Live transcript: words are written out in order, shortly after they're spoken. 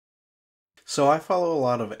So I follow a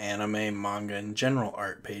lot of anime, manga, and general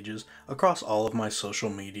art pages across all of my social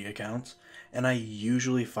media accounts, and I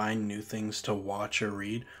usually find new things to watch or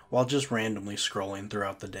read while just randomly scrolling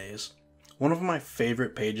throughout the days. One of my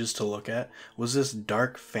favorite pages to look at was this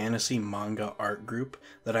dark fantasy manga art group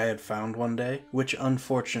that I had found one day, which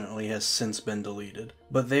unfortunately has since been deleted.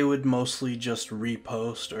 But they would mostly just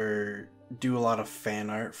repost or do a lot of fan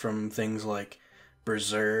art from things like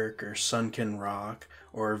Berserk or Sunken Rock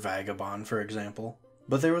or Vagabond, for example.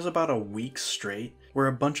 But there was about a week straight where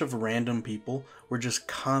a bunch of random people were just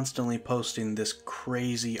constantly posting this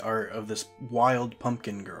crazy art of this wild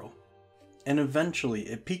pumpkin girl. And eventually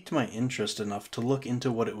it piqued my interest enough to look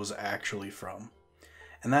into what it was actually from.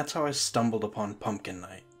 And that's how I stumbled upon Pumpkin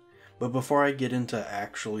Night. But before I get into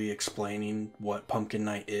actually explaining what Pumpkin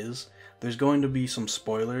Night is, there's going to be some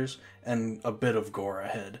spoilers and a bit of gore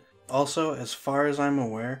ahead. Also, as far as I'm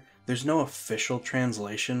aware, there's no official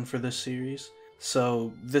translation for this series,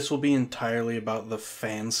 so this will be entirely about the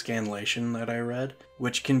fan scanlation that I read,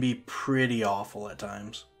 which can be pretty awful at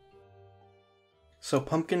times. So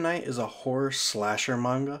Pumpkin Night is a horror slasher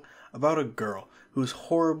manga about a girl who's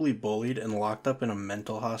horribly bullied and locked up in a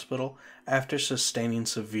mental hospital after sustaining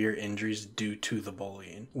severe injuries due to the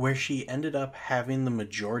bullying, where she ended up having the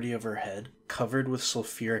majority of her head covered with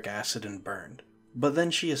sulfuric acid and burned. But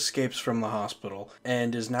then she escapes from the hospital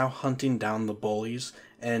and is now hunting down the bullies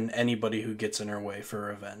and anybody who gets in her way for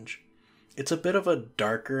revenge. It's a bit of a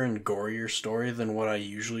darker and gorier story than what I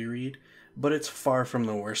usually read, but it's far from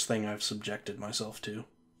the worst thing I've subjected myself to.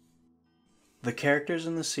 The characters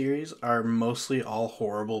in the series are mostly all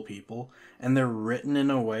horrible people, and they're written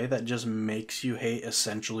in a way that just makes you hate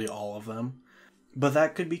essentially all of them. But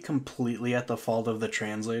that could be completely at the fault of the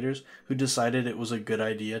translators, who decided it was a good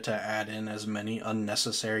idea to add in as many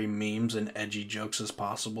unnecessary memes and edgy jokes as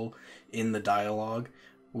possible in the dialogue,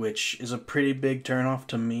 which is a pretty big turnoff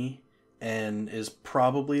to me, and is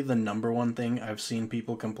probably the number one thing I've seen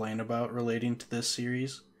people complain about relating to this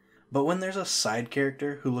series. But when there's a side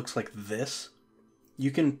character who looks like this,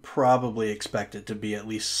 you can probably expect it to be at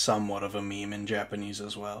least somewhat of a meme in Japanese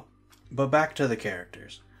as well. But back to the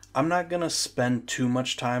characters. I'm not going to spend too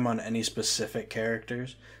much time on any specific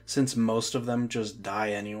characters, since most of them just die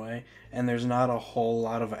anyway, and there's not a whole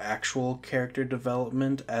lot of actual character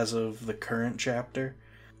development as of the current chapter.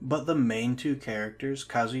 But the main two characters,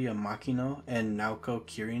 Kazuya Makino and Naoko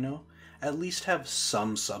Kirino, at least have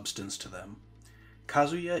some substance to them.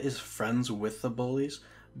 Kazuya is friends with the bullies,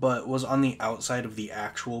 but was on the outside of the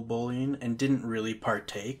actual bullying and didn't really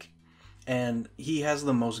partake. And he has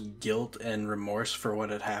the most guilt and remorse for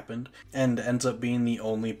what had happened, and ends up being the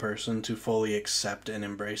only person to fully accept and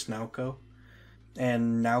embrace Naoko.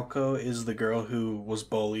 And Naoko is the girl who was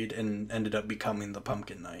bullied and ended up becoming the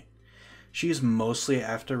Pumpkin Knight. She's mostly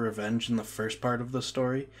after revenge in the first part of the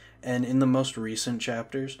story, and in the most recent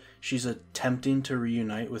chapters, she's attempting to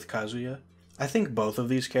reunite with Kazuya. I think both of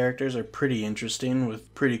these characters are pretty interesting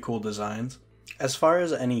with pretty cool designs. As far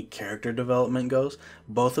as any character development goes,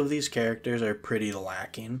 both of these characters are pretty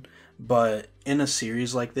lacking, but in a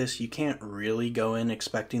series like this, you can't really go in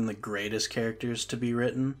expecting the greatest characters to be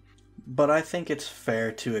written, but I think it's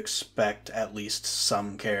fair to expect at least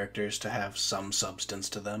some characters to have some substance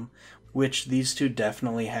to them, which these two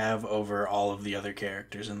definitely have over all of the other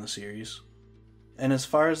characters in the series. And as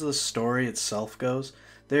far as the story itself goes,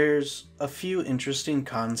 there's a few interesting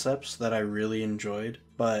concepts that I really enjoyed,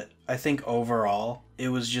 but I think overall it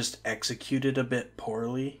was just executed a bit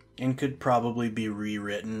poorly and could probably be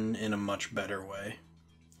rewritten in a much better way.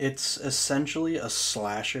 It's essentially a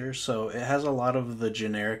slasher, so it has a lot of the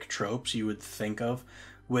generic tropes you would think of,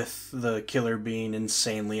 with the killer being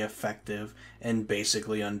insanely effective and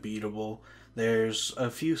basically unbeatable. There's a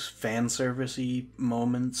few fan servicey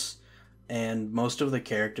moments, and most of the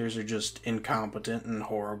characters are just incompetent and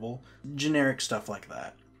horrible. Generic stuff like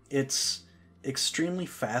that. It's extremely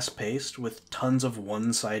fast-paced with tons of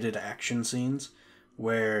one-sided action scenes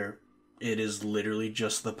where it is literally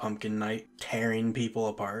just the Pumpkin Knight tearing people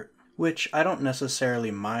apart, which I don't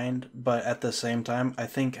necessarily mind, but at the same time I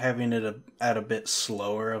think having it at a bit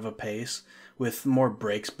slower of a pace with more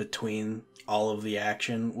breaks between all of the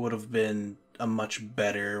action would have been a much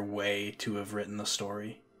better way to have written the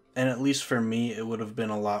story. And at least for me, it would have been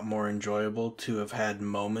a lot more enjoyable to have had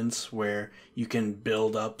moments where you can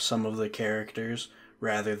build up some of the characters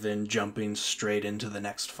rather than jumping straight into the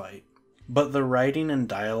next fight. But the writing and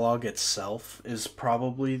dialogue itself is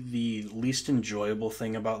probably the least enjoyable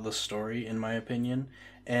thing about the story, in my opinion.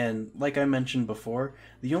 And like I mentioned before,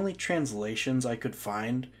 the only translations I could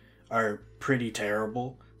find are pretty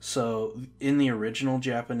terrible. So, in the original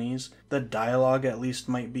Japanese, the dialogue at least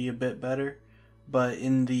might be a bit better, but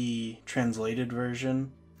in the translated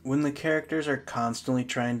version, when the characters are constantly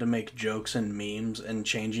trying to make jokes and memes and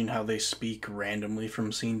changing how they speak randomly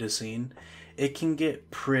from scene to scene, it can get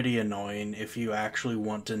pretty annoying if you actually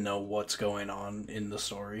want to know what's going on in the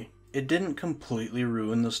story. It didn't completely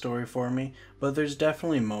ruin the story for me, but there's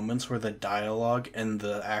definitely moments where the dialogue and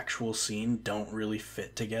the actual scene don't really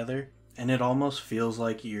fit together, and it almost feels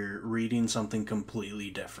like you're reading something completely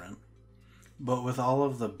different. But with all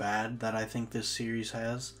of the bad that I think this series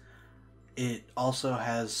has, it also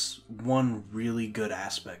has one really good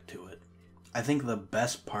aspect to it. I think the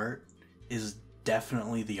best part is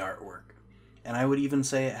definitely the artwork. And I would even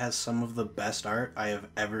say it has some of the best art I have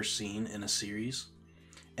ever seen in a series.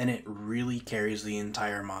 And it really carries the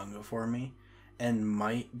entire manga for me, and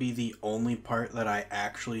might be the only part that I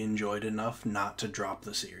actually enjoyed enough not to drop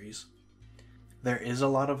the series. There is a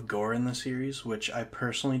lot of gore in the series, which I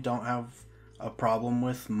personally don't have a problem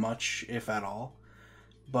with much, if at all.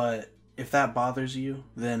 But if that bothers you,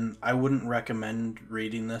 then I wouldn't recommend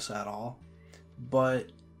reading this at all.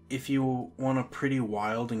 But if you want a pretty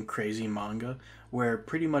wild and crazy manga where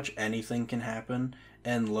pretty much anything can happen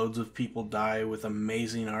and loads of people die with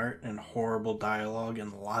amazing art and horrible dialogue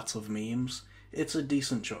and lots of memes, it's a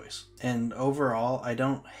decent choice. And overall, I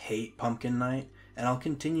don't hate Pumpkin Night, and I'll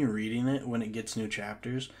continue reading it when it gets new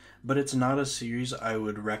chapters, but it's not a series I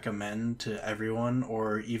would recommend to everyone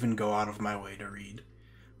or even go out of my way to read.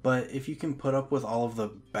 But if you can put up with all of the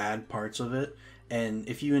bad parts of it, and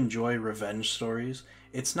if you enjoy revenge stories,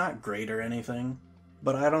 it's not great or anything,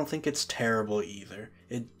 but I don't think it's terrible either.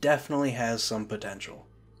 It definitely has some potential.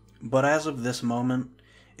 But as of this moment,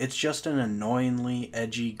 it's just an annoyingly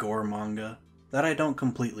edgy gore manga that I don't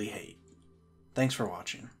completely hate. Thanks for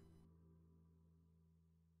watching.